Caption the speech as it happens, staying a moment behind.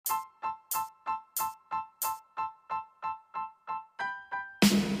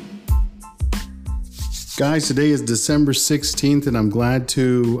Guys, today is December 16th, and I'm glad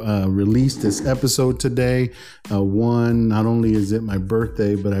to release this episode today. Not only is it my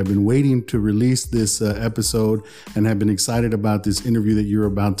birthday, but I've been waiting to release this episode and have been excited about this interview that you're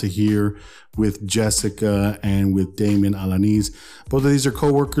about to hear with Jessica and with Damien Alaniz. Both of these are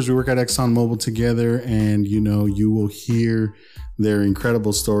co-workers. We work at ExxonMobil together, and you will hear their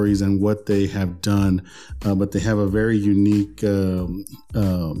incredible stories and what they have done, but they have a very unique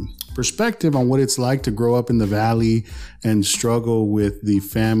perspective on what it's like to grow up in the Valley and struggle with the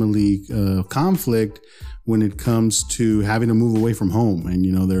family conflict when it comes to having to move away from home.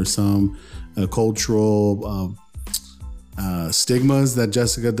 And, there's some cultural stigmas that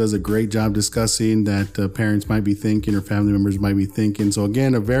Jessica does a great job discussing that parents might be thinking or family members might be thinking. So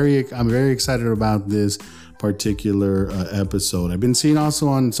again, I'm very excited about this particular episode. I've been seeing also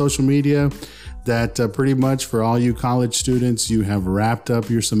on social media that pretty much for all you college students, you have wrapped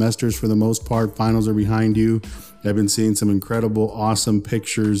up your semesters for the most part. Finals are behind you. I've been seeing some incredible, awesome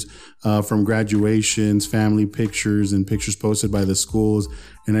pictures from graduations, family pictures, and pictures posted by the schools.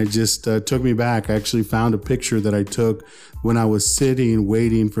 And it just took me back. I actually found a picture that I took when I was sitting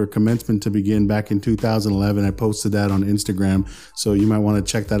waiting for commencement to begin back in 2011. I posted that on Instagram, so you might want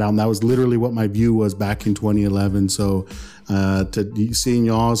to check that out. And that was literally what my view was back in 2011. So seeing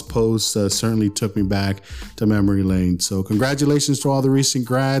y'all's posts certainly took me back to memory lane. So congratulations to all the recent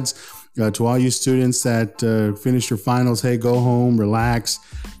grads. To all you students that finished your finals, hey, go home, relax,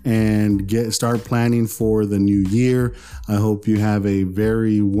 and start planning for the new year. I hope you have a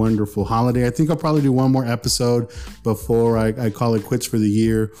very wonderful holiday. I think I'll probably do one more episode before I call it quits for the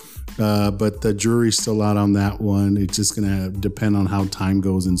year, but the jury's still out on that one. It's just going to depend on how time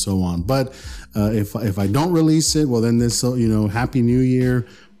goes and so on. But if I don't release it, well, then this, Happy New Year.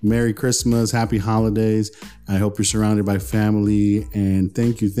 Merry Christmas, happy holidays. I hope you're surrounded by family, and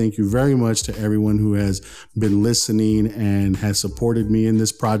thank you very much to everyone who has been listening and has supported me in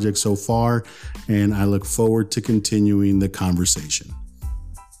this project so far, and I look forward to continuing the conversation.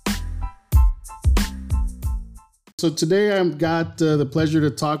 So today I've got the pleasure to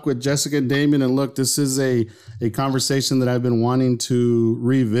talk with Jessica and Damien, and look, this is a conversation that I've been wanting to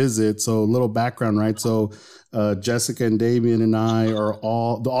revisit. So a little background, right? So Jessica and Damien and I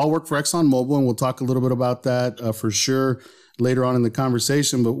all work for ExxonMobil, and we'll talk a little bit about that for sure later on in the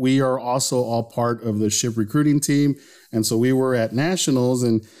conversation. But we are also all part of the ship recruiting team, and so we were at Nationals,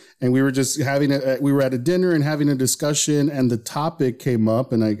 and we were just we were at a dinner and having a discussion, and the topic came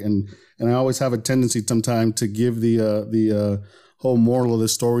up, and I always have a tendency sometimes to give the whole moral of the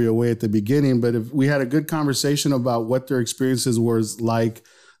story away at the beginning. But if we had a good conversation about what their experiences was like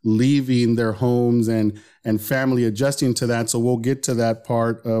leaving their homes and family adjusting to that. So we'll get to that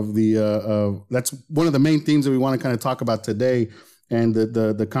part of that's one of the main themes that we want to kind of talk about today. And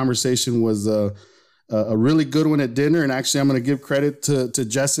the conversation was a really good one at dinner. And actually, I'm going to give credit to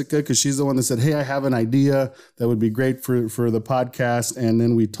Jessica, because she's the one that said, hey, I have an idea that would be great for the podcast. And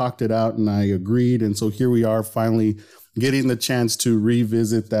then we talked it out and I agreed. And so here we are finally getting the chance to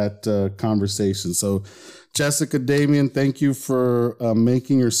revisit that conversation. So Jessica, Damien, thank you for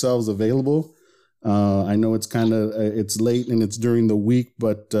making yourselves available. I know it's it's late and it's during the week,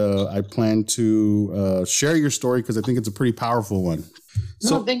 but I plan to share your story because I think it's a pretty powerful one.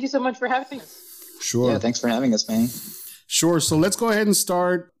 So thank you so much for having us. Sure. Yeah, thanks for having us, man. Sure. So let's go ahead and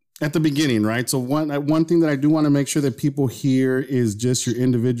start at the beginning, right? So one thing that I do want to make sure that people hear is just your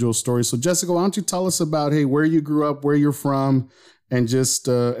individual story. So Jessica, why don't you tell us about, where you grew up, where you're from, and just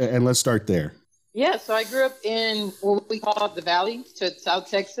and let's start there. Yeah, so I grew up in what we call the Valley, so it's South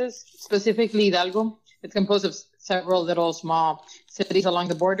Texas, specifically Hidalgo. It's composed of several little small cities along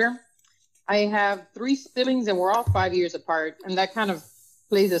the border. I have 3 siblings, and we're all 5 years apart, and that kind of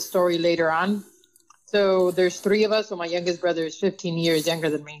plays a story later on. So there's 3 of us, so my youngest brother is 15 years younger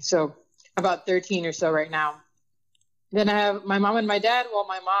than me, so about 13 or so right now. Then I have my mom and my dad. Well,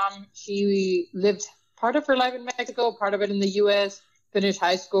 my mom, she lived part of her life in Mexico, part of it in the U.S., finished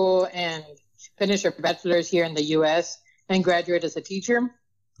high school, and finished her bachelor's here in the U.S. and graduated as a teacher.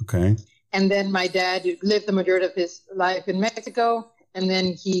 Okay. And then my dad lived the majority of his life in Mexico, and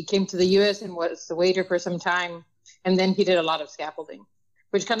then he came to the U.S. and was a waiter for some time, and then he did a lot of scaffolding,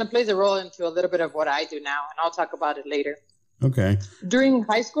 which kind of plays a role into a little bit of what I do now, and I'll talk about it later. Okay. During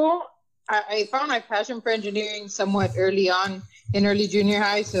high school, I found my passion for engineering somewhat early on in early junior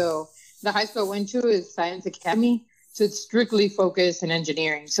high. So the high school I went to is Science Academy. So it's strictly focused in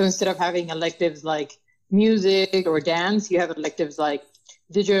engineering. So instead of having electives like music or dance, you have electives like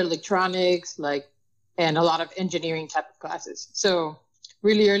digital electronics, and a lot of engineering type of classes. So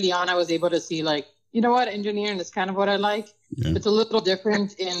really early on, I was able to see you know what, engineering is kind of what I like. Yeah. It's a little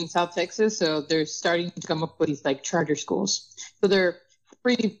different in South Texas, so they're starting to come up with these like charter schools. So they're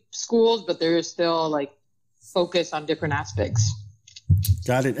free schools, but they're still like focused on different aspects.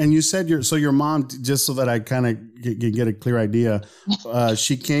 Got it. And you said your mom, just so that I kind of get a clear idea,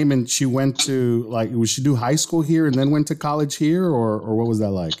 she came and she went to, like, would she do high school here and then went to college here, or what was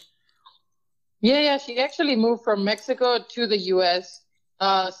that like? Yeah. She actually moved from Mexico to the U.S.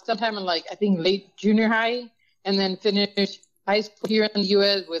 Sometime in I think late junior high, and then finished high school here in the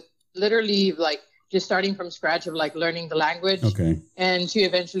U.S. with literally just starting from scratch of learning the language. Okay. And she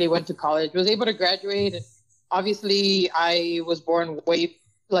eventually went to college, was able to graduate. Obviously, I was born way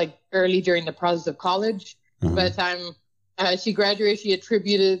early during the process of college. Uh-huh. By the time she graduated, she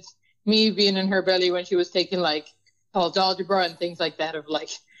attributed me being in her belly when she was taking college algebra and things like that of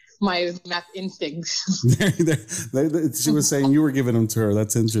my math instincts. She was saying you were giving them to her.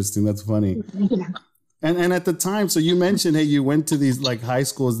 That's interesting. That's funny. Yeah. And at the time, so you mentioned, hey, you went to these high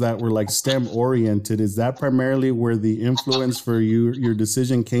schools that were STEM oriented. Is that primarily where the influence for your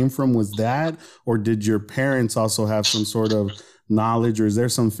decision came from? Was that, or did your parents also have some sort of knowledge, or is there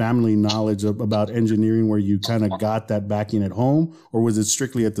some family knowledge about engineering where you kind of got that backing at home, or was it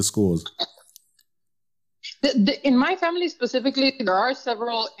strictly at the schools? In my family specifically, there are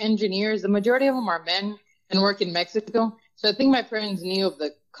several engineers. The majority of them are men and work in Mexico. So I think my parents knew of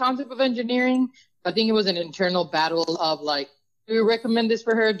the concept of engineering. I think it was an internal battle of do we recommend this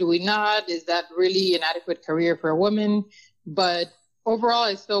for her? Do we not? Is that really an adequate career for a woman? But overall,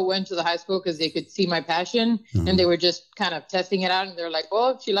 I still went to the high school because they could see my passion, and they were just kind of testing it out. And they're like, well,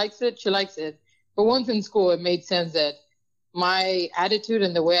 if she likes it, she likes it. But once in school, it made sense that my attitude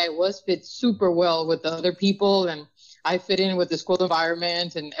and the way I was fit super well with the other people, and I fit in with the school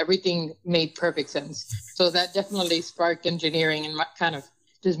environment, and everything made perfect sense. So that definitely sparked engineering and kind of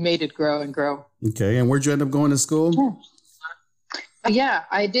just made it grow and grow. Okay. And where'd you end up going to school? Yeah,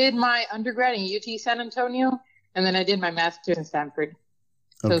 I did my undergrad in UT San Antonio, and then I did my master's in Stanford.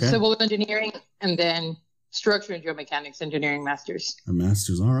 So civil engineering, and then structural and geomechanics engineering master's. A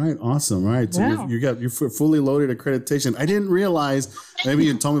master's. All right. Awesome. All right. So wow. you got your fully loaded accreditation. I didn't realize, maybe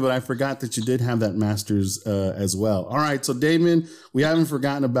you told me, but I forgot that you did have that master's as well. All right. So Damon, we haven't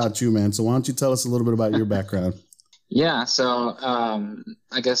forgotten about you, man. So why don't you tell us a little bit about your background? Yeah, so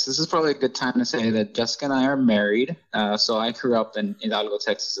I guess this is probably a good time to say that Jessica and I are married. So I grew up in Hidalgo,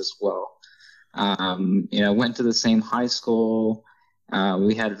 Texas as well. Went to the same high school.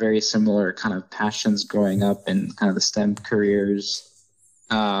 We had very similar kind of passions growing up in kind of the STEM careers.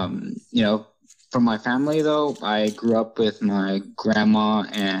 From my family, though, I grew up with my grandma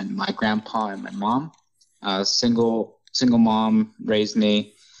and my grandpa and my mom. Single mom raised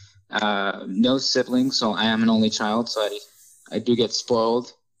me. No siblings, so I am an only child, so I do get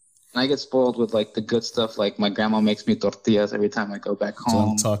spoiled. And I get spoiled with the good stuff, my grandma makes me tortillas every time I go back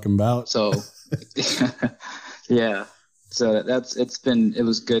home. That's what I'm talking about. So yeah. So it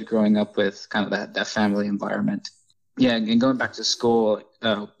was good growing up with kind of that family environment. Yeah, and going back to school,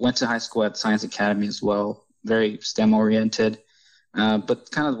 went to high school at Science Academy as well, very STEM oriented.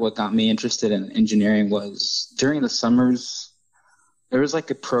 But kind of what got me interested in engineering was during the summers, there was a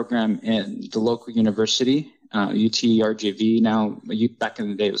program in the local university, UT-RGV. Now, back in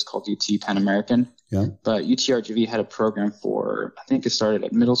the day, it was called UT Pan American. Yeah. But UT-RGV had a program for, I think it started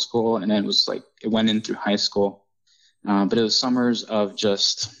at middle school, and then it went in through high school. But it was summers of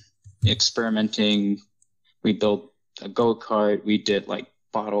just experimenting. We built a go-kart. We did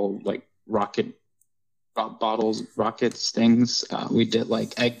rockets, things. We did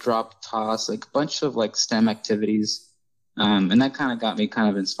egg drop toss, a bunch of STEM activities. And that kind of got me kind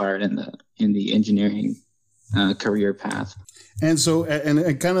of inspired in the engineering career path. And so,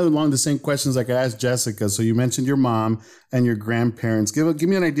 and kind of along the same questions I asked Jessica. So you mentioned your mom and your grandparents. Give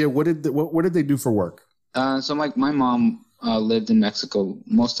me an idea. What did they do for work? So my mom lived in Mexico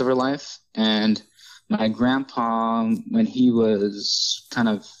most of her life, and my grandpa, when he was kind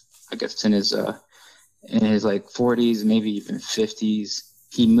of, I guess, in his 40s, maybe even 50s.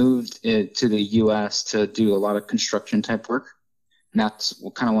 He moved to the U.S. to do a lot of construction type work. And that's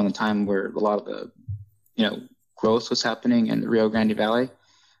kind of one of the time where a lot of the, growth was happening in the Rio Grande Valley.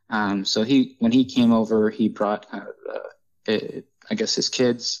 So when he came over, he brought, I guess, his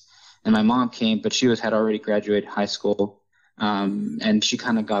kids, and my mom came, but she had already graduated high school. And she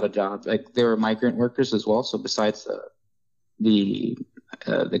kind of got a job. They were migrant workers as well. So besides the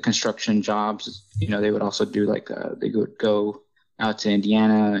construction jobs, they would also do they would go out to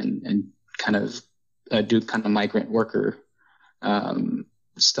Indiana and kind of do kind of migrant worker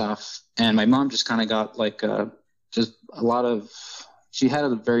stuff. And my mom just kind of got just a lot of, she had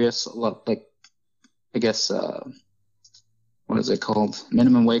I guess, what is it called?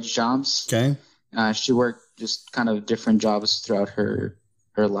 Minimum wage jobs. Okay. She worked just kind of different jobs throughout her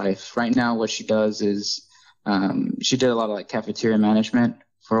life. Right now, what she does is she did a lot of like cafeteria management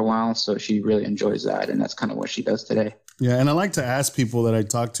for a while, so she really enjoys that, and that's kind of what she does today. Yeah, and I like to ask people that I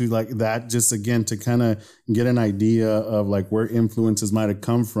talk to like that, just again to kind of get an idea of like where influences might have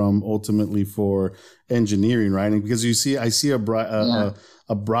come from ultimately for engineering, right? And because I see a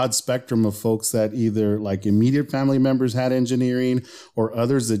broad spectrum of folks that either like immediate family members had engineering, or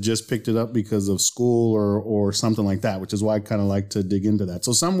others that just picked it up because of school or something like that, which is why I kind of like to dig into that.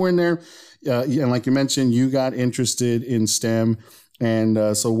 So somewhere in there, and like you mentioned, you got interested in STEM.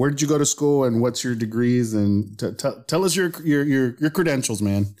 And so where did you go to school and what's your degrees? And tell us your credentials,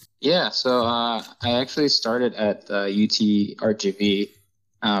 man. Yeah, so I actually started at UT RGV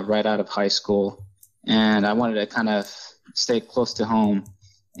right out of high school. And I wanted to kind of stay close to home.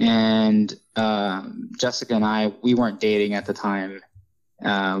 And Jessica and we weren't dating at the time.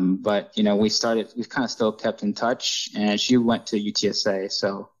 But, we kind of still kept in touch. And she went to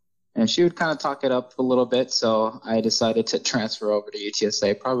UTSA, and she would kind of talk it up a little bit. So I decided to transfer over to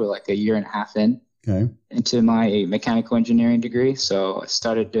UTSA probably like a year and a half into my mechanical engineering degree. So I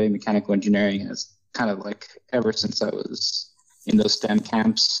started doing mechanical engineering as kind of like ever since I was in those STEM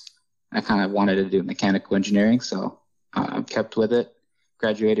camps. I kind of wanted to do mechanical engineering. So I kept with it,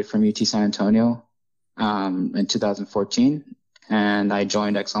 graduated from UT San Antonio in 2014. And I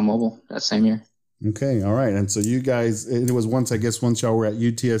joined ExxonMobil that same year. Okay. All right. And so you guys, it was once y'all were at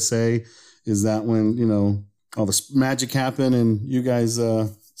UTSA, is that when, all the magic happened and you guys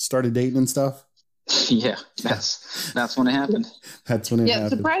started dating and stuff? Yeah, that's when it happened. That's when it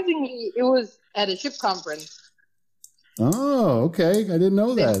happened. Yeah, surprisingly, it was at a ship conference. Oh, okay. I didn't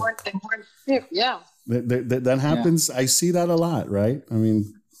know that. Yeah. That happens. Yeah. I see that a lot, right? I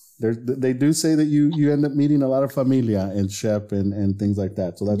mean, they do say that you end up meeting a lot of familia in SHEP and things like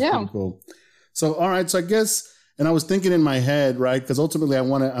that. So that's pretty cool. So, all right. So I guess, and I was thinking in my head, right? Because ultimately I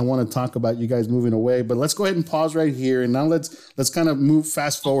want to talk about you guys moving away, but let's go ahead and pause right here. And now let's kind of move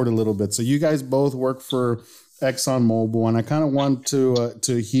fast forward a little bit. So you guys both work for ExxonMobil, and I kind of want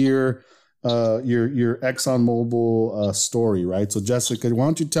to hear your ExxonMobil story, right? So Jessica, why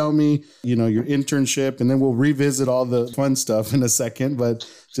don't you tell me, your internship, and then we'll revisit all the fun stuff in a second, but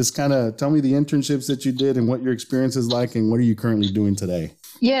just kind of tell me the internships that you did and what your experience is like and what are you currently doing today?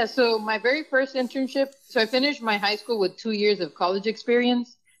 Yeah, so my very first internship, so I finished my high school with 2 years of college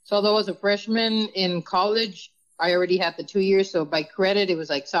experience. So although I was a freshman in college, I already had the 2 years. So by credit, it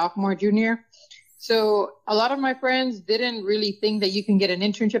was like sophomore, junior. So a lot of my friends didn't really think that you can get an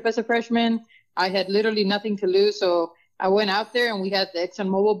internship as a freshman. I had literally nothing to lose. So I went out there and we had the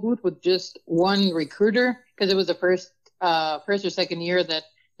ExxonMobil booth with just one recruiter because it was the first or second year that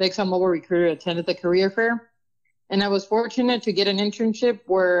the ExxonMobil recruiter attended the career fair. And I was fortunate to get an internship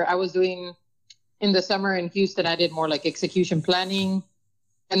where I was doing in the summer in Houston. I did more like execution planning.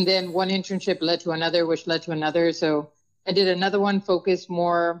 And then one internship led to another, which led to another. So I did another one focused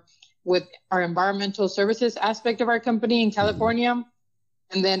more with our environmental services aspect of our company in California.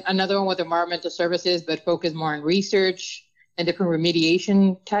 Mm-hmm. And then another one with environmental services, but focused more on research and different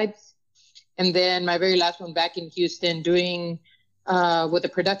remediation types. And then my very last one back in Houston doing with a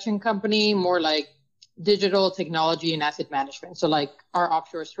production company, more like digital technology and asset management. So like our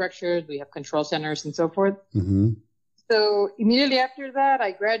offshore structures, we have control centers and so forth. Mm-hmm. So immediately after that,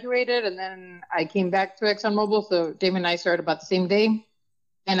 I graduated and then I came back to ExxonMobil. So Damon and I started about the same day.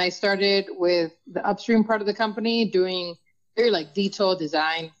 And I started with the upstream part of the company doing very like detailed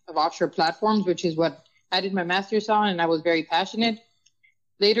design of offshore platforms, which is what I did my master's on. And I was very passionate.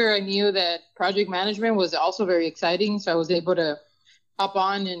 Later, I knew that project management was also very exciting. So I was able to hop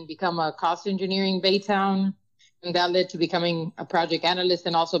on and become a cost engineer in Baytown. And that led to becoming a project analyst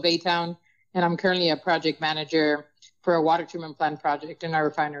and also Baytown. And I'm currently a project manager for a water treatment plant project in our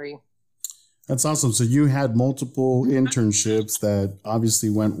refinery. That's awesome. So you had multiple internships that obviously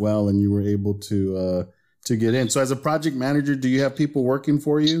went well and you were able to get in. So as a project manager, do you have people working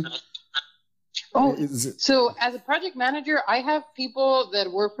for you? So as a project manager, I have people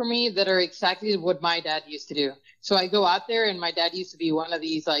that work for me that are exactly what my dad used to do. So I go out there and my dad used to be one of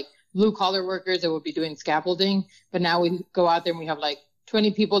these like blue collar workers that would be doing scaffolding. But now we go out there and we have like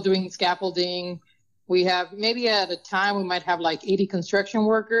 20 people doing scaffolding. We have maybe at a time we might have like 80 construction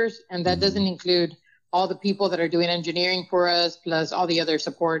workers. And that doesn't include all the people that are doing engineering for us, plus all the other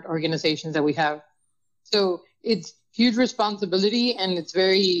support organizations that we have. So it's huge responsibility and it's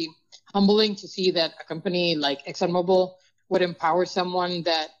very humbling to see that a company like ExxonMobil would empower someone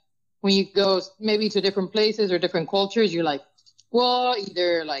that when you go maybe to different places or different cultures, you're like, well,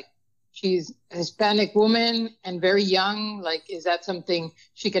 either like she's a Hispanic woman and very young. Like, is that something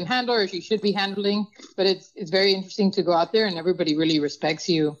she can handle or she should be handling? But it's very interesting to go out there and everybody really respects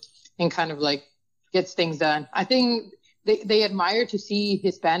you and kind of like gets things done. I think they admire to see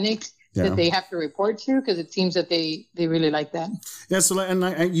Hispanics that they have to report to, because it seems that they really like that. Yeah. So,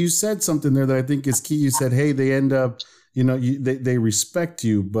 and you said something there that I think is key. You said, hey, they end up, they respect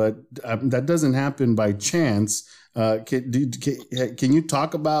you, but that doesn't happen by chance. Can you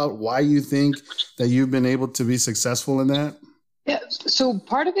talk about why you think that you've been able to be successful in that? Yeah. So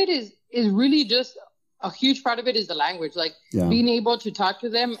part of it is really just a huge part of it is the language, like being able to talk to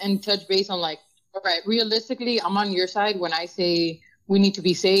them and touch base on like, all right, realistically, I'm on your side when I say we need to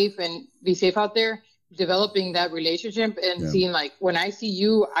be safe and be safe out there, developing that relationship and seeing like, when I see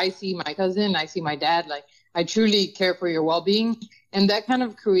you, I see my cousin, I see my dad, like I truly care for your well-being. And that kind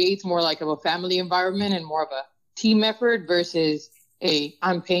of creates more like of a family environment and more of a team effort versus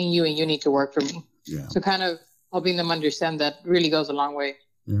I'm paying you and you need to work for me. Yeah. So kind of helping them understand that really goes a long way.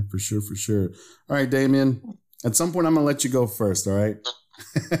 Yeah, for sure. For sure. All right, Damien, at some point I'm going to let you go first. All right.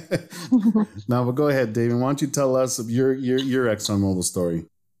 Now, but go ahead, Damien. Why don't you tell us of your ExxonMobil story?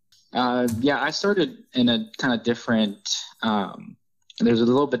 I started in a kind of different, there's a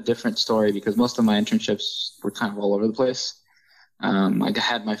little bit different story because most of my internships were kind of all over the place. I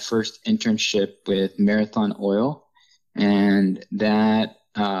had my first internship with Marathon Oil, and that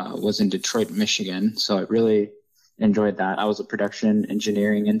was in Detroit, Michigan. So I really enjoyed that. I was a production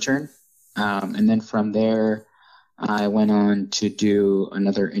engineering intern. And then from there, I went on to do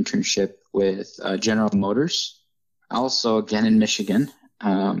another internship with General Motors, also again in Michigan.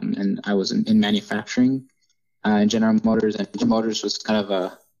 And I was in manufacturing in General Motors. And General Motors was kind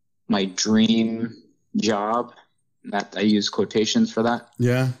of my dream job. That I use quotations for that.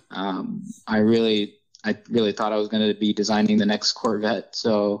 Yeah. I really thought I was going to be designing the next Corvette.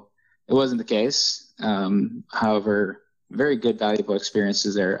 So it wasn't the case. However, very good, valuable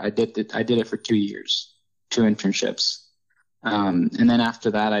experiences there. I did it for 2 years, 2 internships. And then after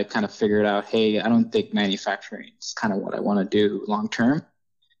that, I kind of figured out, hey, I don't think manufacturing is kind of what I want to do long term.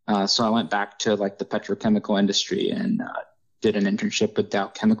 So I went back to like the petrochemical industry and did an internship with Dow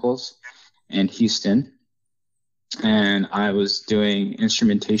Chemicals in Houston. And I was doing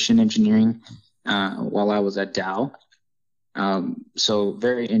instrumentation engineering while I was at Dow. So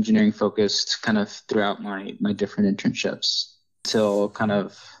very engineering focused kind of throughout my different internships till kind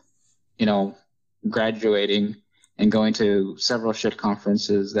of, graduating and going to several ship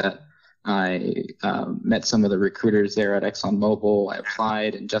conferences that I met some of the recruiters there at ExxonMobil. I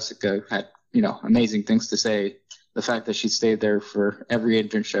applied, and Jessica had, amazing things to say. The fact that she stayed there for every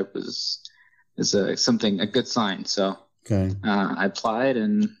internship is a good sign. So I applied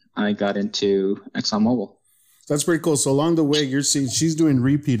and I got into ExxonMobil. That's pretty cool. So along the way, you're seeing she's doing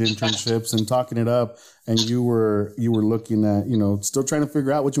repeat internships and talking it up, and you were looking at still trying to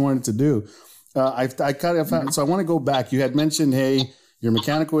figure out what you wanted to do. I kind of found, so I want to go back. You had mentioned, hey, you're a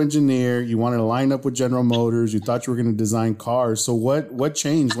mechanical engineer. You wanted to line up with General Motors. You thought you were going to design cars. So what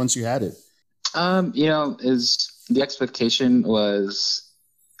changed once you had it? Is the expectation was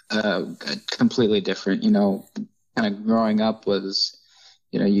completely different. Kind of growing up was,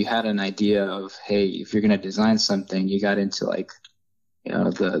 you had an idea of, hey, if you're going to design something, you got into like,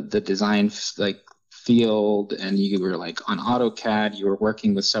 the design field, and you were like on AutoCAD. You were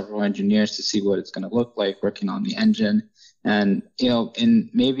working with several engineers to see what it's going to look like, working on the engine. And, in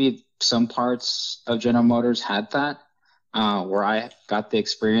maybe some parts of General Motors had that. Where I got the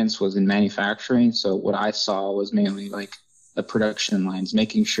experience was in manufacturing. So what I saw was mainly like the production lines,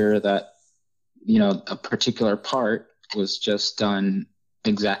 making sure that, a particular part was just done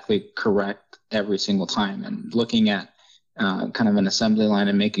exactly correct every single time, and looking at kind of an assembly line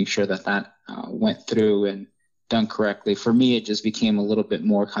and making sure that went through and done correctly. For me, it just became a little bit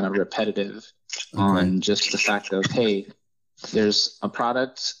more kind of repetitive on just the fact of, hey, there's a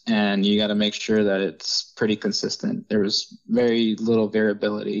product and you got to make sure that it's pretty consistent. There was very little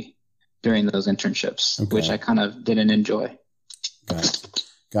variability during those internships, which I kind of didn't enjoy.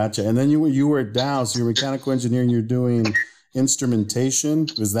 Gotcha. And then you were at Dow, so you're mechanical engineering, you're doing instrumentation.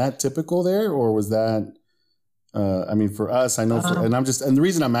 Was that typical there, or was that, for us, I know, and the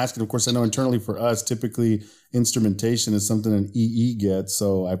reason I'm asking, of course, I know internally for us, typically instrumentation is something an EE gets.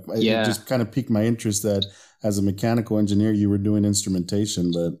 So it just kind of piqued my interest that as a mechanical engineer, you were doing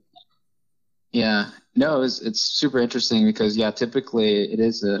instrumentation, but. Yeah, no, it's super interesting because, typically it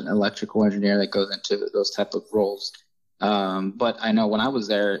is an electrical engineer that goes into those type of roles. But I know when I was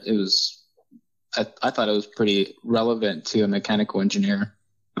there, I thought it was pretty relevant to a mechanical engineer.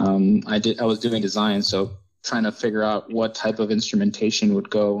 I was doing design, so trying to figure out what type of instrumentation would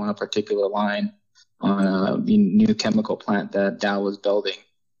go on a particular line on a new chemical plant that Dow was building.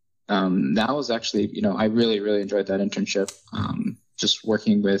 That was actually, I really, really enjoyed that internship. Just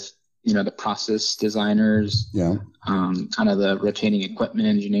working with, the process designers, kind of the rotating equipment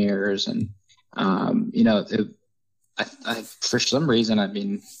engineers. And, for some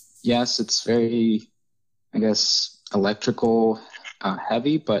reason, yes, it's very, I guess, electrical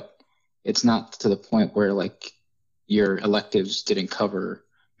heavy, but it's not to the point where like your electrical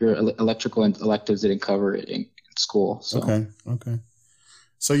electives didn't cover it in school. So. Okay.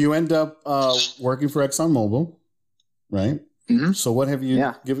 So you end up working for ExxonMobil, right? Mm-hmm. So what have you?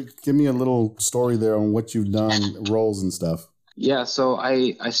 Yeah. Give me a little story there on what you've done, roles and stuff. Yeah, so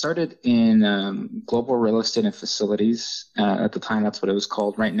I started in global real estate and facilities. At the time, that's what it was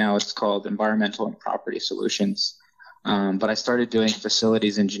called. Right now, it's called environmental and property solutions. But I started doing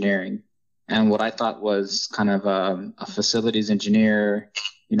facilities engineering. And what I thought was kind of a facilities engineer,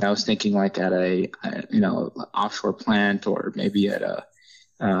 I was thinking like at offshore plant, or maybe at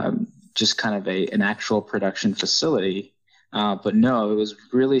just kind of an actual production facility. But no, it was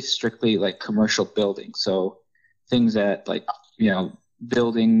really strictly like commercial buildings. So things that like,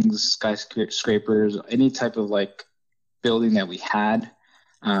 buildings, skyscrapers, any type of like building that we had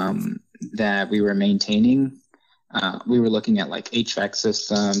that we were maintaining. We were looking at like HVAC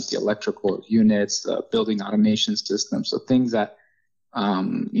systems, the electrical units, the building automation systems. So things that,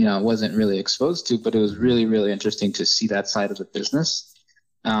 wasn't really exposed to, but it was really, really interesting to see that side of the business.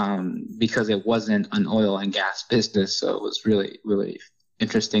 Because it wasn't an oil and gas business. So it was really, really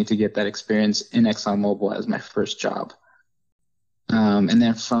interesting to get that experience in ExxonMobil as my first job. And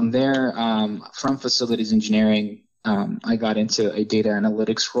then from there, from facilities engineering, I got into a data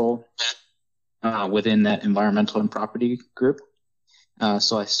analytics role within that environmental and property group.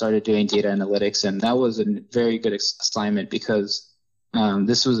 So I started doing data analytics, and that was a very good assignment because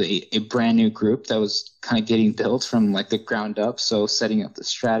this was a brand new group that was kind of getting built from like the ground up. So setting up the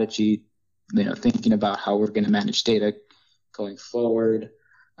strategy, thinking about how we're going to manage data going forward,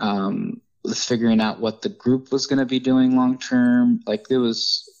 figuring out what the group was going to be doing long term. Like it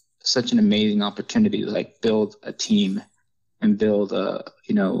was such an amazing opportunity to like build a team and build a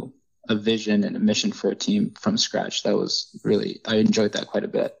vision and a mission for a team from scratch. That was really, I enjoyed that quite a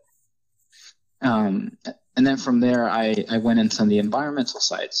bit. And then from there, I went into the environmental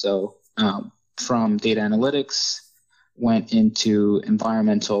side. So from data analytics, went into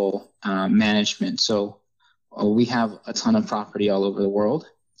environmental management. So we have a ton of property all over the world,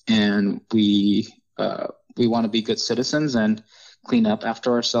 and we want to be good citizens and clean up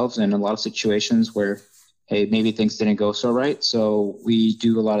after ourselves in a lot of situations where, hey, maybe things didn't go so right. So we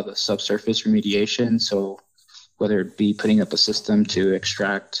do a lot of the subsurface remediation. So whether it be putting up a system to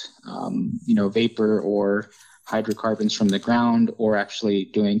extract, vapor or hydrocarbons from the ground, or actually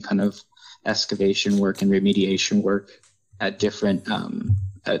doing kind of excavation work and remediation work at different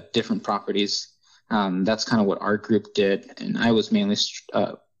properties. That's kind of what our group did. And I was mainly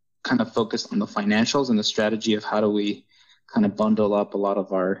kind of focused on the financials and the strategy of how do we kind of bundle up a lot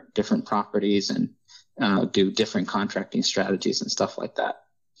of our different properties and do different contracting strategies and stuff like that.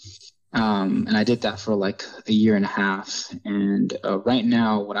 And I did that for like a year and a half. And right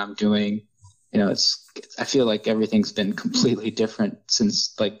now what I'm doing, I feel like everything's been completely different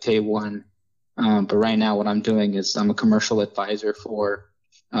since like day one. But right now what I'm doing is I'm a commercial advisor for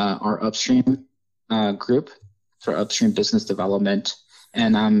our upstream group, for upstream business development.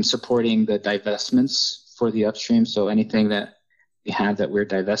 And I'm supporting the divestments for the upstream. So anything that we have that we're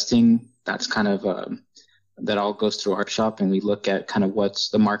divesting, that's kind of that all goes through our shop, and we look at kind of what's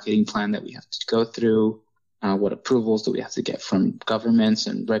the marketing plan that we have to go through, what approvals do we have to get from governments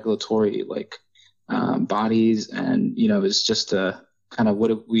and regulatory bodies, and it's just kind of what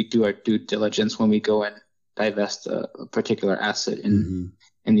do we do our due diligence when we go and divest a particular asset in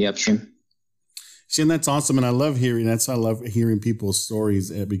the upstream. See, and that's awesome, and I love hearing people's stories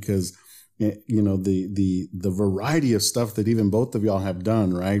because the variety of stuff that even both of y'all have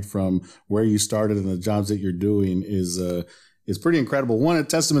done, right, from where you started and the jobs that you're doing is pretty incredible. One, a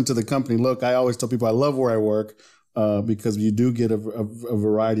testament to the company. Look, I always tell people I love where I work because you do get a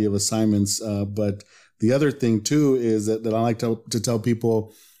variety of assignments. But the other thing too is that I like to tell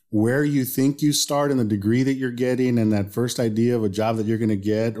people where you think you start and the degree that you're getting and that first idea of a job that you're going to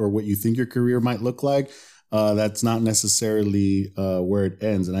get or what you think your career might look like. That's not necessarily where it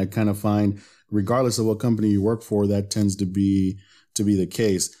ends. And I kind of find, regardless of what company you work for, that tends to be the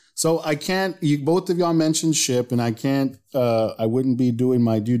case. So I can't, both of y'all mentioned SHIP, and I wouldn't be doing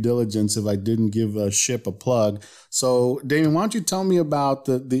my due diligence if I didn't give SHIP a plug. So Damon, why don't you tell me about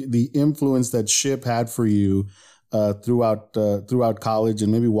the influence that SHIP had for you throughout college,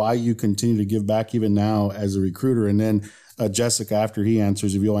 and maybe why you continue to give back even now as a recruiter. And then Jessica, after he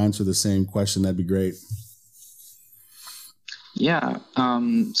answers, if you'll answer the same question, that'd be great. Yeah.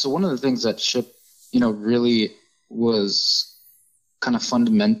 So one of the things that SHIP, really was kind of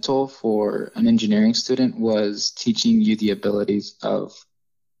fundamental for an engineering student was teaching you the abilities of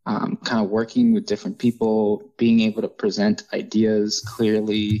kind of working with different people, being able to present ideas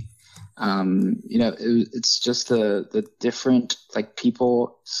clearly. It's just the different like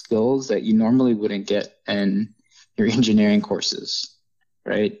people skills that you normally wouldn't get in your engineering courses,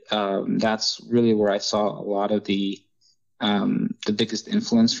 right? That's really where I saw a lot of the biggest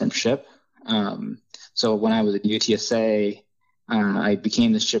influence from SHIP. So when I was at UTSA, I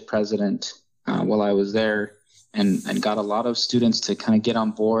became the SHIP president while I was there, and got a lot of students to kind of get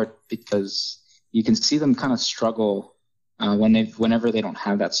on board, because you can see them kind of struggle whenever they don't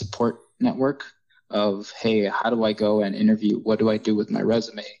have that support network of, hey, how do I go and interview? What do I do with my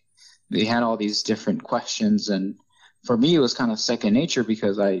resume? They had all these different questions, and for me, it was kind of second nature,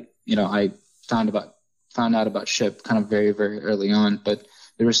 because I found out about SHIP kind of very, very early on, but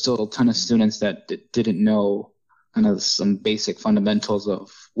there were still a ton of students that didn't know kind of some basic fundamentals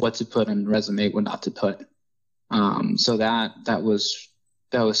of what to put on resume, what not to put. So that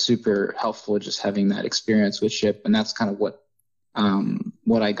was super helpful, just having that experience with SHIP, and that's kind of what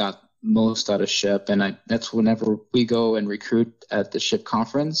I got most out of SHIP. And that's whenever we go and recruit at the SHIP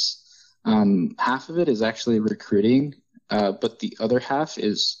conference, half of it is actually recruiting, but the other half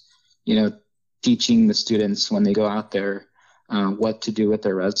is, teaching the students when they go out there what to do with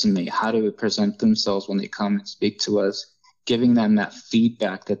their resume, how to present themselves when they come and speak to us, giving them that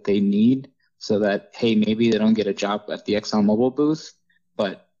feedback that they need, so that, hey, maybe they don't get a job at the ExxonMobil booth,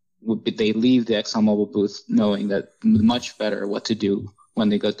 but they leave the ExxonMobil booth knowing that much better what to do when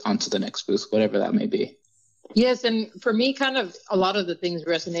they go onto the next booth, whatever that may be. Yes, and for me, kind of a lot of the things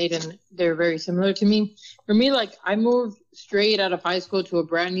resonate, and they're very similar to me. For me, like, I moved straight out of high school to a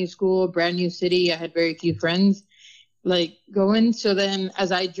brand new school, brand new city. I had very few friends going. So then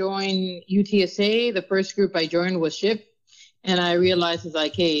as I joined UTSA, the first group I joined was SHIP. And I realized it's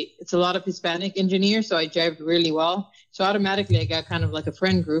like, hey, it's a lot of Hispanic engineers, so I jived really well. So automatically I got kind of like a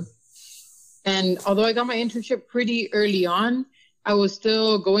friend group. And although I got my internship pretty early on, I was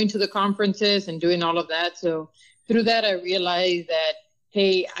still going to the conferences and doing all of that. So through that, I realized that,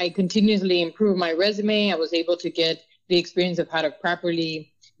 hey, I continuously improved my resume. I was able to get the experience of how to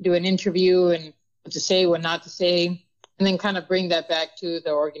properly do an interview and what to say, what not to say, and then kind of bring that back to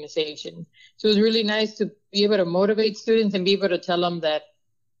the organization. So it was really nice to be able to motivate students and be able to tell them that,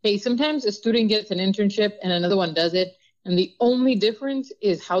 hey, sometimes a student gets an internship and another one does it, and the only difference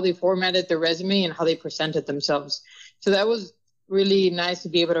is how they formatted their resume and how they presented themselves. So that was really nice to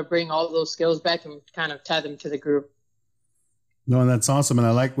be able to bring all those skills back and kind of tie them to the group. No, and that's awesome. And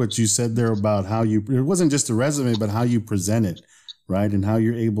I like what you said there about how it wasn't just a resume, but how you present it, right? And how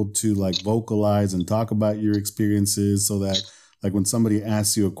you're able to vocalize and talk about your experiences, so that when somebody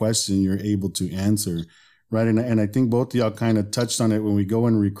asks you a question, you're able to answer, right? And I think both of y'all kind of touched on it. When we go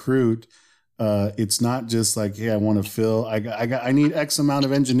and recruit, it's not just like, hey, I want to fill, I need X amount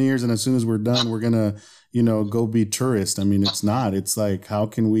of engineers, and as soon as we're done, we're gonna, go be tourists. I mean, it's not. It's like, how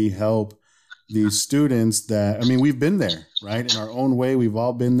can we help these students that, we've been there, right? In our own way, we've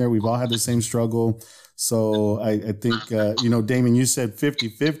all been there. We've all had the same struggle. So I think, Damon, you said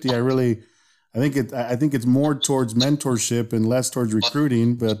 50-50. I think it's more towards mentorship and less towards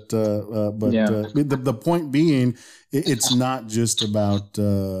recruiting. But the point being, it's not just about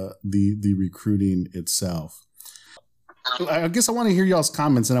the recruiting itself. I guess I want to hear y'all's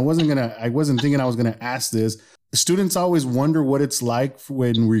comments, and I wasn't thinking I was gonna ask this. Students always wonder what it's like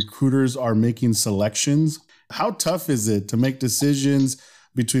when recruiters are making selections. How tough is it to make decisions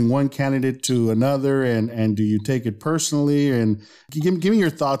between one candidate to another, and do you take it personally? And give me your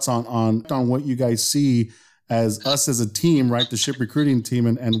thoughts on what you guys see as us as a team, right? The SHIP recruiting team,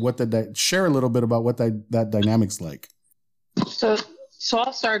 and what share a little bit about what that dynamic's like. So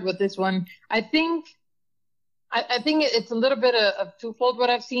I'll start with this one. I think it's a little bit of twofold what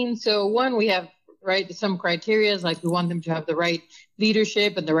I've seen. So one, we have some criteria, like we want them to have the right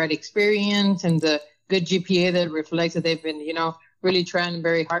leadership and the right experience and the good GPA that reflects that they've been, really trying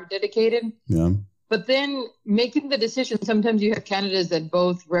very hard, dedicated. Yeah. But then making the decision, sometimes you have candidates that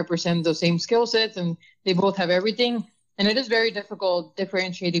both represent those same skill sets and they both have everything. And it is very difficult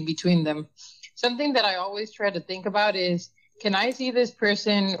differentiating between them. Something that I always try to think about is, can I see this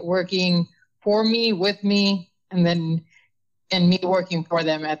person working for me, with me, and me working for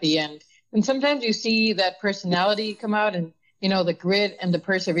them at the end? And sometimes you see that personality come out and, the grit and the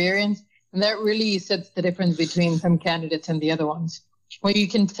perseverance. And that really sets the difference between some candidates and the other ones. Where you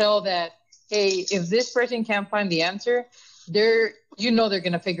can tell that, hey, if this person can't find the answer, they're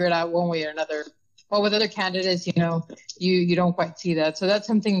going to figure it out one way or another. Well, with other candidates, you don't quite see that. So that's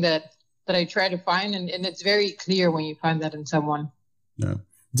something that I try to find, and it's very clear when you find that in someone. Yeah.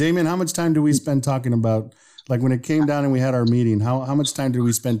 Damien, how much time do we spend talking about, like when it came down and we had our meeting, how much time did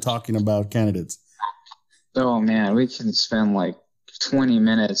we spend talking about candidates? Oh, man, we can spend like 20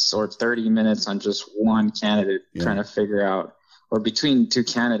 minutes or 30 minutes on just one candidate trying to figure out, or between two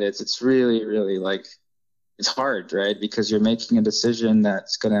candidates. It's really, really like, it's hard, right? Because you're making a decision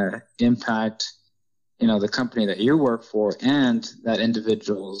that's going to impact, the company that you work for and that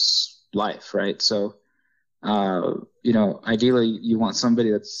individual's life, right? So, ideally you want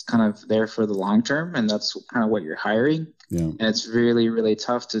somebody that's kind of there for the long term, and that's kind of what you're hiring. Yeah. And it's really, really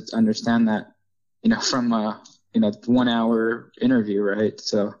tough to understand that, from a, 1 hour interview, right?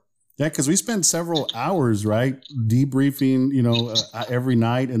 So. Yeah, because we spent several hours, right, debriefing, every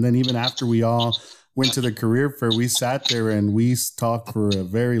night. And then even after we all went to the career fair, we sat there and we talked for a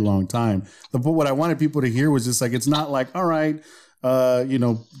very long time. But what I wanted people to hear was just like, it's not like, all right,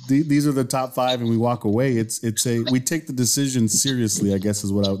 these are the top 5 and we walk away. We take the decision seriously, I guess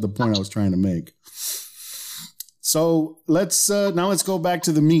is the point I was trying to make. So let's go back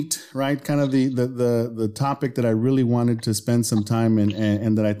to the meat, right? Kind of the topic that I really wanted to spend some time in,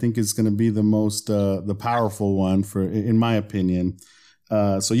 and that I think is going to be the most the powerful one in my opinion.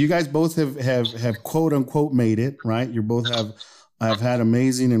 So you guys both have quote unquote made it, right? You both have had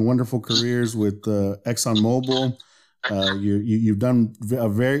amazing and wonderful careers with ExxonMobil. You've done a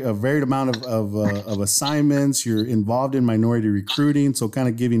varied amount of assignments. You're involved in minority recruiting, so kind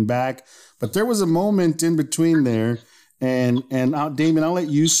of giving back. But there was a moment in between there, and Damien, I'll let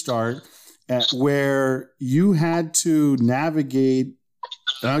you start, where you had to navigate.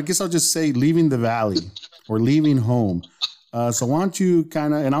 I guess I'll just say leaving the valley or leaving home. So why don't you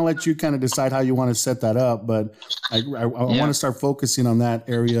and I'll let you kind of decide how you want to set that up. But I want to start focusing on that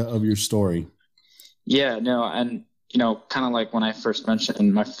area of your story. Yeah, no, and kind of like when I first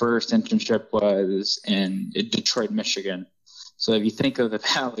mentioned, my first internship was in Detroit, Michigan. So if you think of the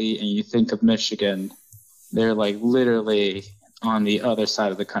Valley and you think of Michigan, they're like literally on the other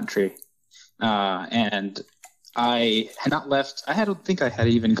side of the country. And I had not left. I don't think I had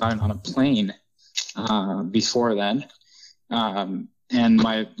even gotten on a plane before then. And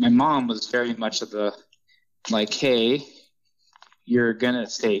my mom was very much of the like, hey, you're going to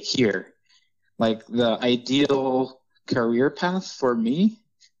stay here. Like the ideal career path for me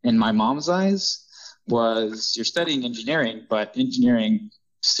in my mom's eyes was you're studying engineering, but engineering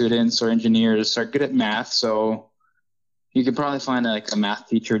students or engineers are good at math. So you could probably find a math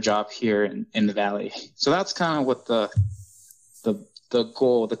teacher job here in the Valley. So that's kind of what the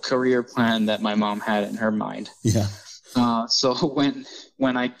goal, the career plan that my mom had in her mind. Yeah. So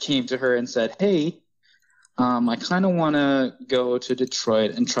when I came to her and said, hey, I kind of want to go to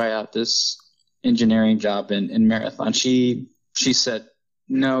Detroit and try out this engineering job in Marathon, she said,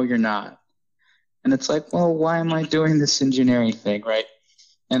 no, you're not. And it's like, well, why am I doing this engineering thing, right?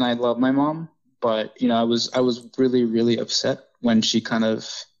 And I love my mom, but I was really, really upset when she kind of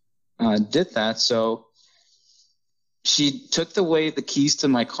did that. So she took away the keys to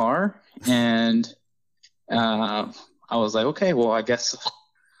my car, and I was like, okay, well, I guess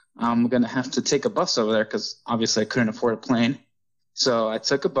I'm gonna have to take a bus over there because obviously I couldn't afford a plane. So I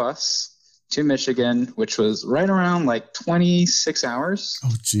took a bus to Michigan, which was right around like 26 hours.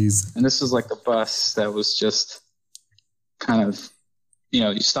 Oh, geez. And this was like a bus that was just kind of,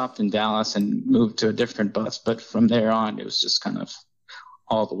 you stopped in Dallas and moved to a different bus. But from there on, it was just kind of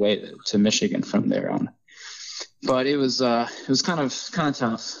all the way to Michigan from there on. But it was kind of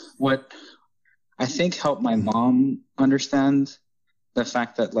tough. What I think helped my mom understand the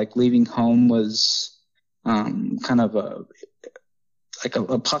fact that like leaving home was kind of a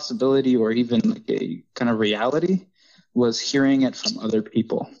possibility or even like a kind of reality was hearing it from other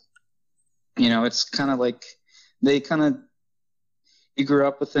people. It's kind of like you grew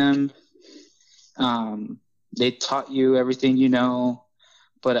up with them. They taught you everything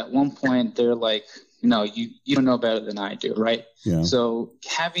but at one point they're like, no, you don't know better than I do, right? Yeah. So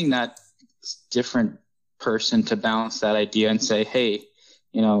having that different person to balance that idea and say, hey,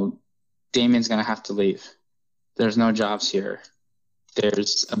 Damien's going to have to leave. There's no jobs here.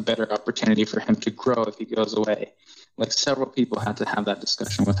 There's a better opportunity for him to grow if he goes away. Like several people had to have that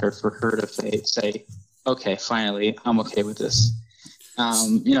discussion with her for her to say, okay, finally, I'm okay with this.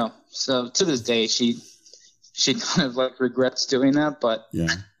 You know, so to this day, she kind of like regrets doing that, but Yeah.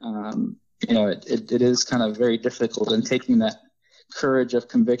 you know, it is kind of very difficult, and taking that courage of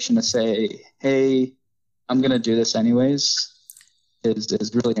conviction to say, hey, I'm going to do this anyways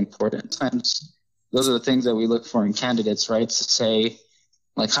is really important. Sometimes those are the things that we look for in candidates, right? To say,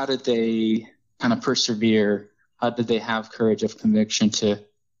 like, how did they kind of persevere? How did they have courage of conviction to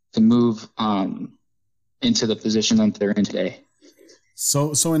move into the position that they're in today?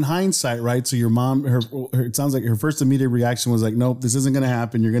 So in hindsight, right? So your mom, her it sounds like her first immediate reaction was like, nope, this isn't going to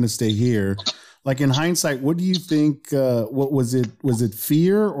happen. You're going to stay here. Like, in hindsight, what do you think? What was it? Was it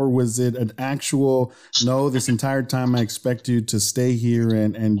fear, or was it an actual, no, this entire time I expect you to stay here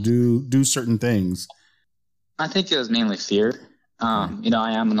and do certain things? I think it was mainly fear. You know,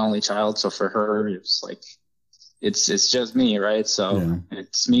 I am an only child, so for her, it was like, it's just me, right? So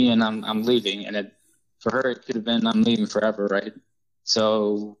it's me, and I'm leaving, and for her, it could have been I'm leaving forever, right?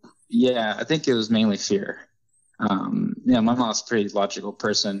 So yeah, I think it was mainly fear. Yeah, my mom's a pretty logical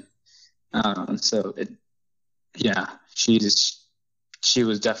person. So she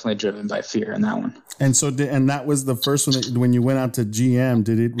was definitely driven by fear in that one. And so, and that was the first one that, when you went out to GM,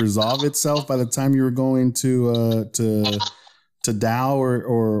 did it resolve itself by the time you were going to Dow,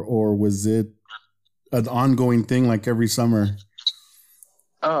 or was it an ongoing thing like every summer?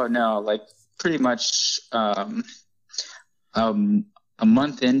 Oh no, like pretty much, a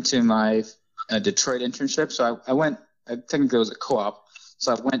month into my Detroit internship. So I technically it was a co-op.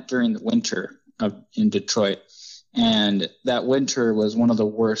 So I went during the winter in Detroit, and that winter was one of the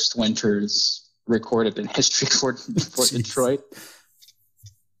worst winters recorded in history for Detroit.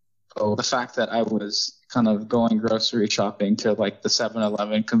 So the fact that I was kind of going grocery shopping to like the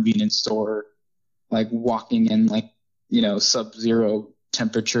 7-Eleven convenience store, like walking in like, you know, sub-zero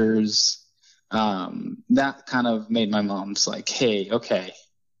temperatures, that kind of made my mom's like, hey, okay,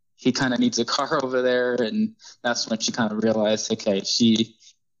 he kind of needs a car over there. And that's when she kind of realized, okay, he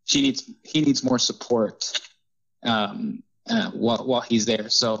needs more support while he's there.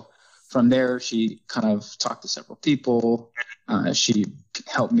 So from there, she kind of talked to several people. She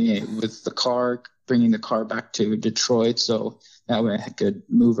helped me with the car, bringing the car back to Detroit, so that way I could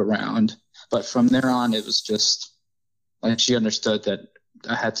move around. But from there on, it was just like she understood that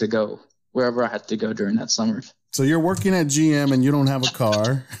I had to go wherever I had to go during that summer. So you're working at GM and you don't have a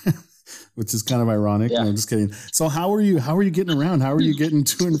car, which is kind of ironic. Yeah. No, I'm just kidding. So how are you getting around? How are you getting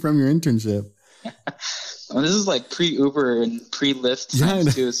to and from your internship? Well, this is like pre-Uber and pre-Lyft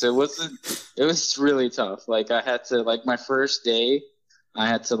times too. So it was really tough. Like I had to, like my first day, I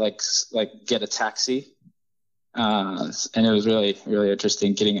had to like get a taxi. And it was really, really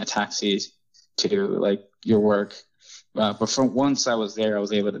interesting getting a taxi to like your work. But once I was there, I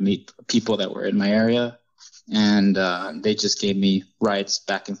was able to meet people that were in my area, and they just gave me rides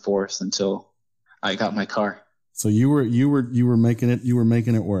back and forth until I got my car. So you were making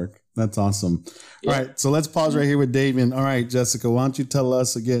it work. That's awesome. Yeah. All right, so let's pause right here with David. All right, Jessica, why don't you tell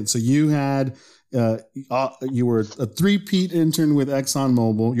us again? So you had you were a three-peat intern with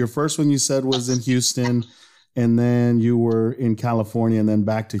ExxonMobil. Your first one you said was in Houston, and then you were in California, and then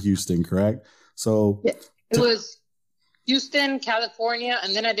back to Houston, correct? So yeah, it was Houston, California,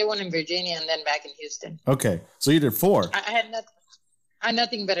 and then I did one in Virginia, and then back in Houston. Okay, so you did 4. I had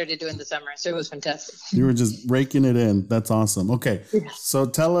nothing better to do in the summer, so it was fantastic. You were just raking it in. That's awesome. Okay, yeah. So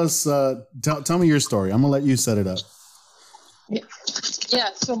tell us, tell me your story. I'm gonna let you set it up. Yeah.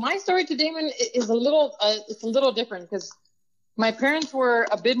 So my story to Damon is a little different because my parents were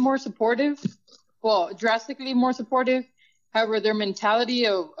a bit more supportive, well, drastically more supportive. However, their mentality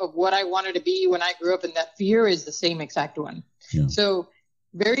of what I wanted to be when I grew up and that fear is the same exact one. Yeah. So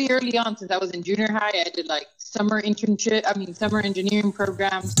very early on, since I was in junior high, I did like summer engineering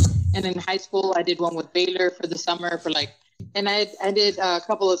programs. And in high school, I did one with Baylor for the summer and I did a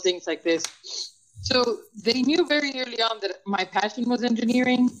couple of things like this. So they knew very early on that my passion was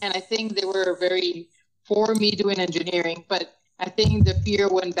engineering. And I think they were very for me doing engineering. But I think the fear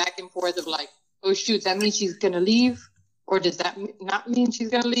went back and forth of like, oh, shoot, that means she's going to leave. Or does that not mean she's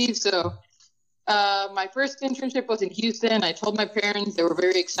going to leave? So my first internship was in Houston. I told my parents. They were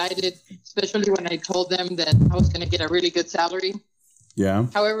very excited, especially when I told them that I was going to get a really good salary. Yeah.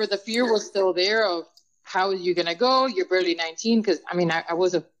 However, the fear was still there of how are you going to go? You're barely 19 because, I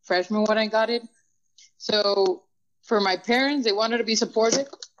was a freshman when I got it. So for my parents, they wanted to be supportive,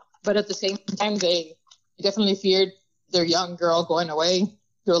 but at the same time, they definitely feared their young girl going away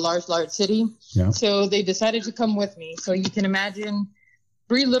to a large city. Yeah. So they decided to come with me. So you can imagine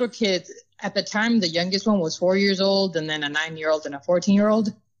 3 little kids. At the time, the youngest one was 4 years old, and then a 9-year-old and a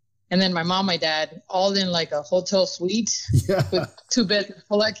 14-year-old. And then my mom, my dad, all in like a hotel suite with 2-bed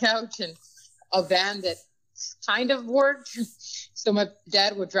pull-out couch and a van that kind of worked. So my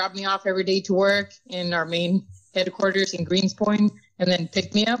dad would drop me off every day to work in our main headquarters in Greenspoint and then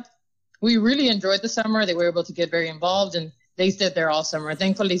pick me up. We really enjoyed the summer. They were able to get very involved, and they stayed there all summer.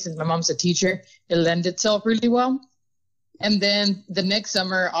 Thankfully, since my mom's a teacher, it lent itself really well. And then the next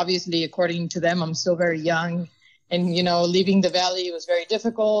summer, obviously, according to them, I'm still very young. And, you know, leaving the Valley was very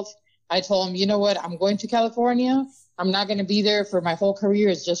difficult. I told them, you know what, I'm going to California. I'm not going to be there for my whole career.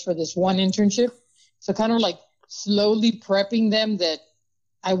 It's just for this one internship. So kind of like slowly prepping them that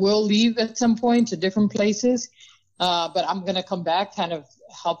I will leave at some point to different places. But I'm going to come back, kind of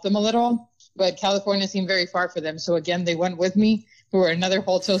help them a little. But California seemed very far for them. So again, they went with me. We were in another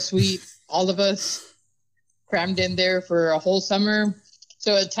hotel suite, all of us crammed in there for a whole summer.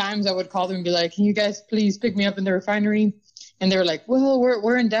 So at times I would call them and be like, can you guys please pick me up in the refinery? And they were like, well,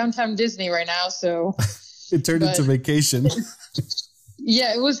 we're in downtown Disney right now. So it turned into vacation.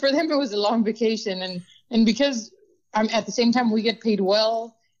 Yeah, it was for them. It was a long vacation. And because I'm at the same time we get paid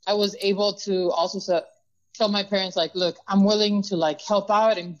well, I was able to also tell my parents, like, look, I'm willing to like help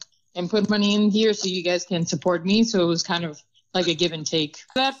out and put money in here so you guys can support me. So it was kind of like a give and take.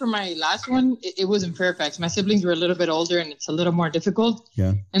 That for my last one, it was in Fairfax. My siblings were a little bit older and it's a little more difficult.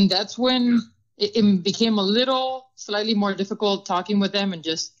 Yeah. And that's when it became slightly more difficult talking with them and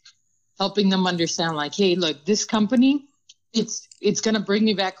just helping them understand, like, hey, look, this company, it's going to bring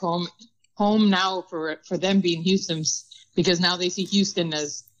me back home now for them being Houston's, because now they see Houston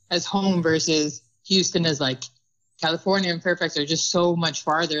as home versus Houston as like California and Fairfax are just so much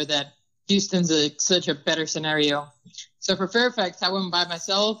farther that Houston's such a better scenario. So for Fairfax, I went by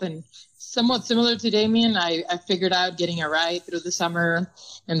myself, and somewhat similar to Damien, I figured out getting a ride through the summer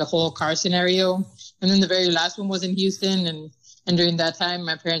and the whole car scenario. And then the very last one was in Houston. And during that time,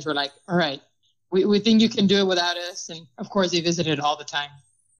 my parents were like, all right, we think you can do it without us. And of course, they visited all the time.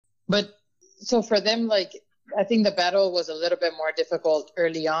 But so for them, like, I think the battle was a little bit more difficult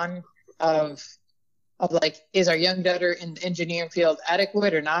early on of like, is our young daughter in the engineering field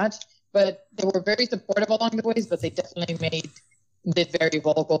adequate or not? But they were very supportive along the ways, but they definitely made it very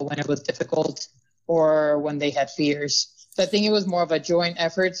vocal when it was difficult or when they had fears. So I think it was more of a joint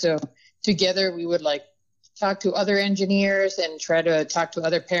effort. So together we would like talk to other engineers and try to talk to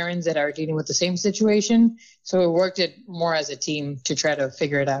other parents that are dealing with the same situation. So we worked it more as a team to try to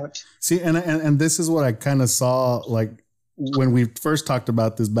figure it out. See, and this is what I kind of saw, like when we first talked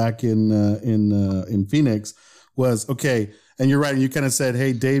about this back in Phoenix, was okay. And you're right. You kind of said,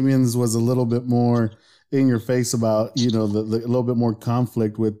 hey, Damien's was a little bit more in your face about, you know, the little bit more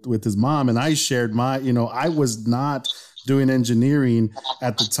conflict with his mom. And I shared I was not doing engineering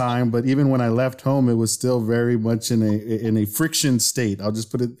at the time, but even when I left home, it was still very much in a friction state. I'll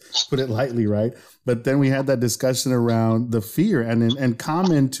just put it lightly, right? But then we had that discussion around the fear, and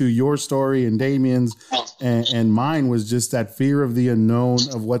common to your story and Damien's and mine was just that fear of the unknown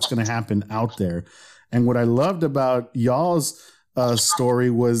of what's going to happen out there. And what I loved about y'all's story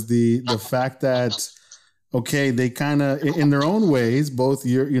was the fact that, okay, they kind of, in their own ways, both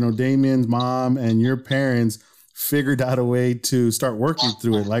Damien's mom and your parents figured out a way to start working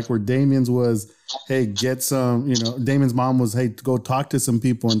through it. Like where Damien's was, hey, get some, Damien's mom was, hey, go talk to some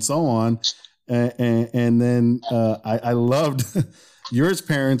people and so on. And then I loved yours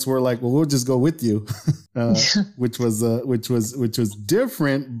parents were like, well, we'll just go with you, which was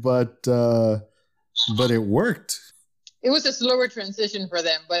different, but it worked. It was a slower transition for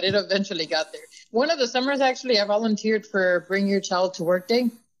them, but it eventually got there. One of the summers, actually, I volunteered for Bring Your Child to Work Day,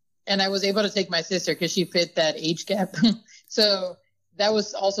 and I was able to take my sister because she fit that age gap. So that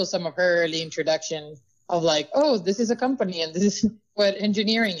was also some of her early introduction of like, oh, this is a company and this is what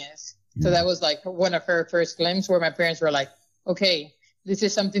engineering is. Yeah. So that was like one of her first glimpses where my parents were like, okay, this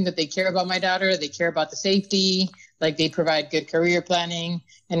is something that they care about my daughter. They care about the safety. Like they provide good career planning.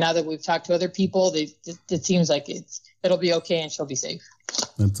 And now that we've talked to other people, it seems like it'll be okay and she'll be safe.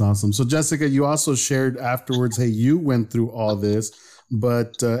 That's awesome. So Jessica, you also shared afterwards, hey, you went through all this,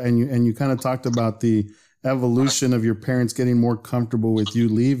 but and you kind of talked about the evolution of your parents getting more comfortable with you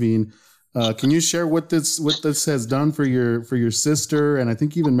leaving. Can you share what this has done for your sister? And I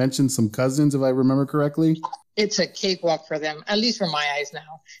think you even mentioned some cousins, if I remember correctly. It's a cakewalk for them, at least from my eyes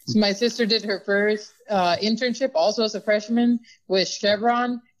now. So my sister did her first internship also as a freshman with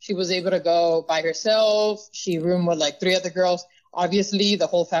Chevron. She was able to go by herself. She roomed with like 3 other girls. Obviously, the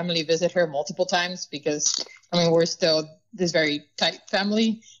whole family visit her multiple times because, we're still this very tight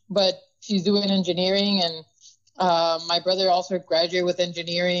family. But she's doing engineering, and my brother also graduated with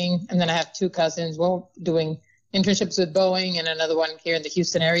engineering. And then I have 2 cousins, doing internships with Boeing and another one here in the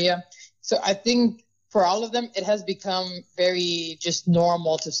Houston area. So I think for all of them, it has become very just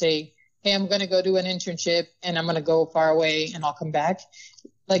normal to say, hey, I'm going to go do an internship and I'm going to go far away and I'll come back.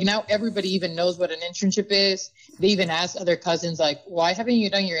 Like now everybody even knows what an internship is. They even ask other cousins, like, why haven't you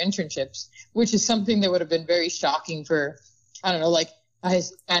done your internships? Which is something that would have been very shocking for, I don't know, like a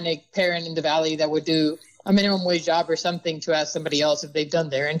Hispanic parent in the Valley that would do a minimum wage job or something to ask somebody else if they've done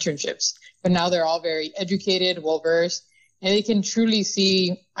their internships. But now they're all very educated, well-versed, and they can truly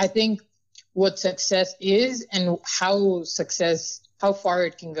see, I think, what success is and how far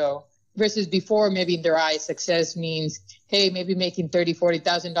it can go. Versus before, maybe in their eyes, success means, hey, maybe making $30,000,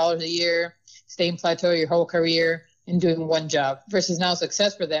 $40,000 a year, staying plateau your whole career and doing one job. Versus now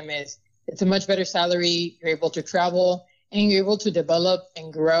success for them is it's a much better salary, you're able to travel, and you're able to develop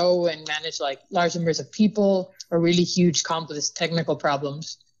and grow and manage like large numbers of people or really huge, complex technical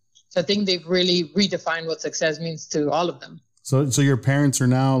problems. So I think they've really redefined what success means to all of them. So your parents are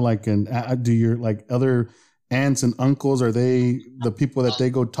now like, do your like other aunts and uncles, are they the people that they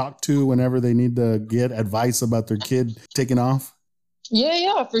go talk to whenever they need to get advice about their kid taking off?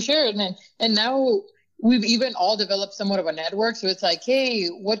 Yeah, for sure. And now we've even all developed somewhat of a network. So it's like, hey,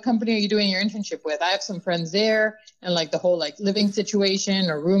 what company are you doing your internship with? I have some friends there, and like the whole like living situation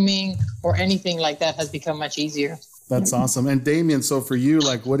or rooming or anything like that has become much easier. That's awesome. And Damien, so for you,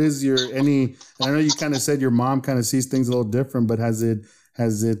 like, what is I know you kind of said your mom kind of sees things a little different, but has it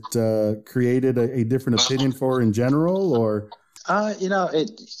created a different opinion for her in general, or?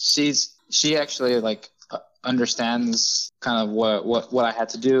 She actually like understands kind of what I had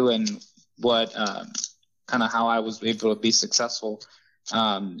to do and what kind of how I was able to be successful.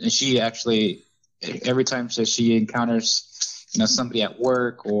 And she actually, every time she encounters, somebody at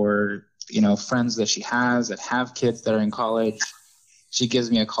work or, friends that she has that have kids that are in college, she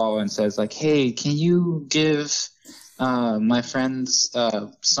gives me a call and says like, hey, can you give my friend's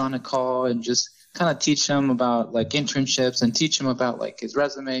son a call and just kind of teach him about like internships and teach him about like his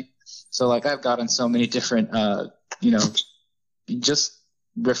resume. So like I've gotten so many different, just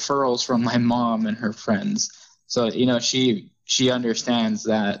referrals from my mom and her friends. So, she understands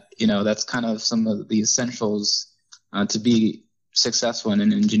that, that's kind of some of the essentials to be successful in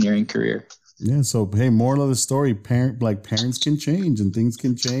an engineering career. Yeah. So, hey, moral of the story, parents can change and things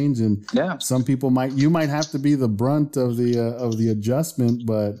can change. And some people you might have to be the brunt of the adjustment,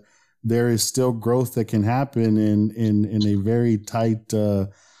 but there is still growth that can happen in a very tight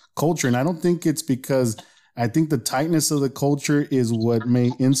culture. And I don't think it's because I think the tightness of the culture is what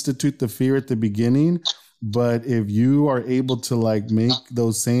may institute the fear at the beginning. But if you are able to like make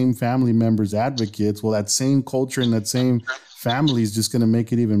those same family members advocates, well, that same culture and that same family is just going to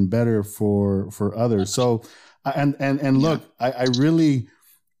make it even better for others. So, and look, I really,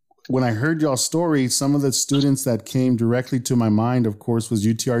 when I heard y'all's story, some of the students that came directly to my mind, of course, was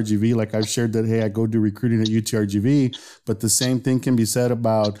UTRGV. Like I've shared that, hey, I go do recruiting at UTRGV, but the same thing can be said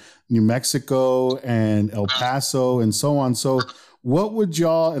about New Mexico and El Paso and so on. So what would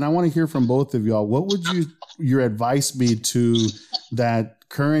y'all, and I want to hear from both of y'all, what would your advice be to that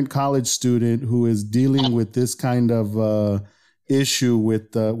current college student who is dealing with this kind of issue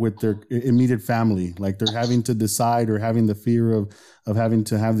with their immediate family? Like they're having to decide or having the fear of having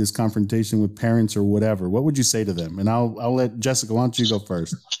to have this confrontation with parents or whatever. What would you say to them? And I'll let Jessica, why don't you go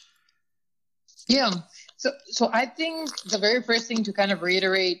first? Yeah. So I think the very first thing to kind of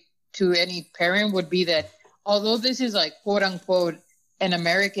reiterate to any parent would be that although this is like quote unquote an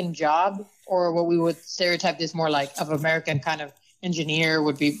American job, or what we would stereotype this more like of American kind of engineer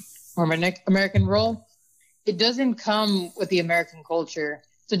would be more American role, it doesn't come with the American culture.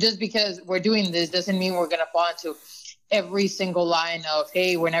 So just because we're doing this doesn't mean we're going to fall into every single line of,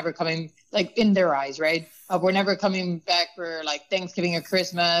 hey, we're never coming, like in their eyes, right? We're never coming back for like Thanksgiving or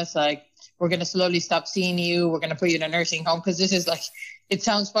Christmas. Like we're going to slowly stop seeing you. We're going to put you in a nursing home. Because this is like, it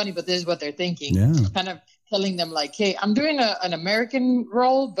sounds funny, but this is what they're thinking. Yeah. Kind of telling them like, hey, I'm doing an American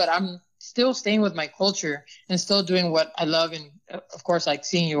role, but I'm still staying with my culture and still doing what I love. And of course, like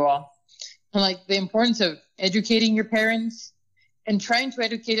seeing you all. And like the importance of educating your parents and trying to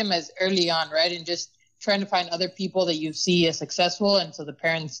educate them as early on, right? And just trying to find other people that you see as successful, and so the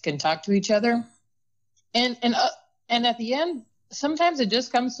parents can talk to each other. And at the end, sometimes it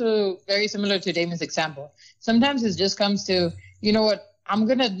just comes to very similar to Damien's example. Sometimes it just comes to, you know what, I'm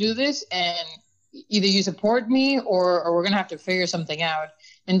going to do this and either you support me or we're going to have to figure something out,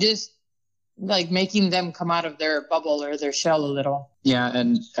 and just like making them come out of their bubble or their shell a little. Yeah.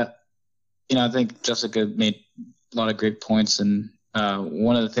 And, I think Jessica made a lot of great points. And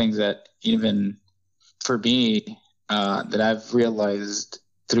one of the things that even for me that I've realized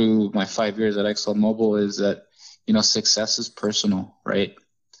through my 5 years at ExxonMobil is that, success is personal, right?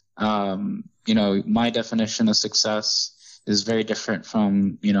 My definition of success is very different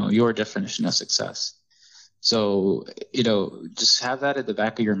from, your definition of success. So, just have that at the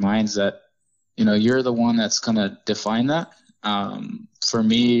back of your minds that, you're the one that's going to define that. For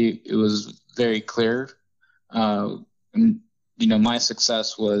me, it was very clear. My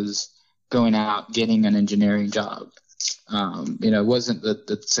success was going out, getting an engineering job. It wasn't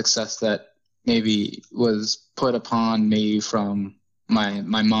the success that maybe was put upon me from my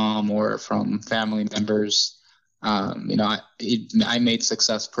mom or from family members. I made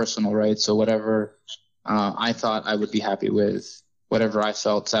success personal, right? So whatever I thought I would be happy with, whatever I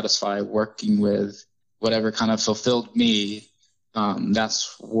felt satisfied working with, whatever kind of fulfilled me,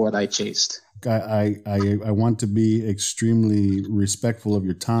 that's what I chased. I want to be extremely respectful of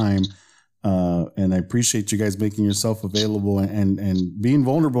your time. And I appreciate you guys making yourself available and being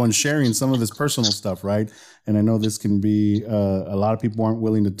vulnerable and sharing some of this personal stuff, right? And I know this can be a lot of people aren't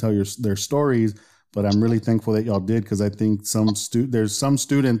willing to tell their stories, but I'm really thankful that y'all did, because I think there's some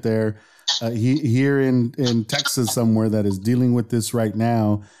student there here in Texas somewhere that is dealing with this right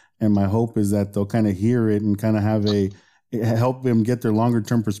now, and my hope is that they'll kind of hear it and kind of help them get their longer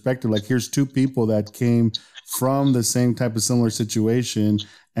term perspective. Like, here's two people that came from the same type of similar situation,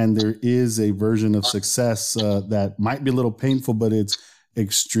 and there is a version of success that might be a little painful, but it's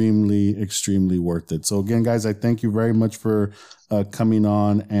extremely, extremely worth it. So again, guys, I thank you very much for coming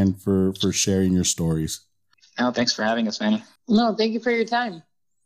on and for sharing your stories. No, thanks for having us, Manny. No, thank you for your time.